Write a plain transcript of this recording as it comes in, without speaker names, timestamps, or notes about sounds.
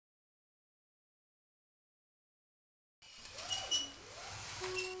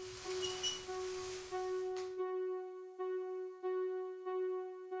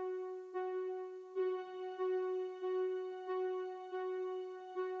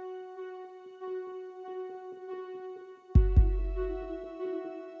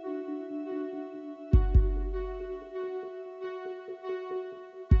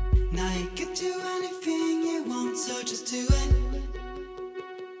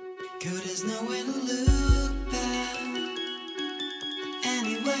Good is nowhere to look back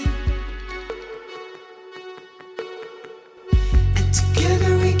anyway. And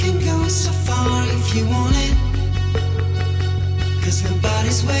together we can go so far if you want it, 'cause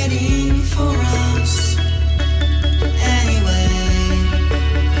nobody's waiting for us anyway.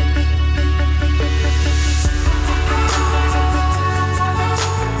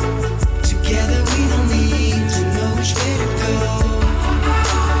 Together we don't need to know which way to go.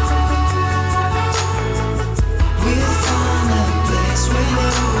 We'll find a place where the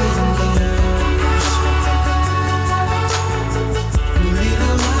wind blows. We live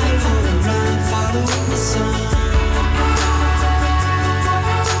our life on the run, following the sun.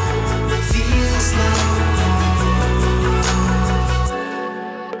 Feels like home.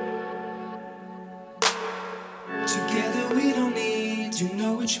 Together we don't need to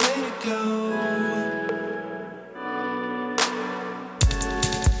know which way to go.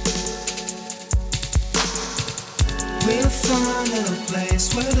 We'll find a place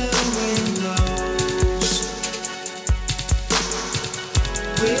where the wind blows.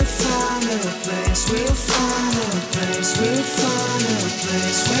 We'll find a place, we'll find a place, we'll find a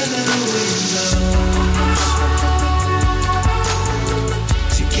place where the wind blows.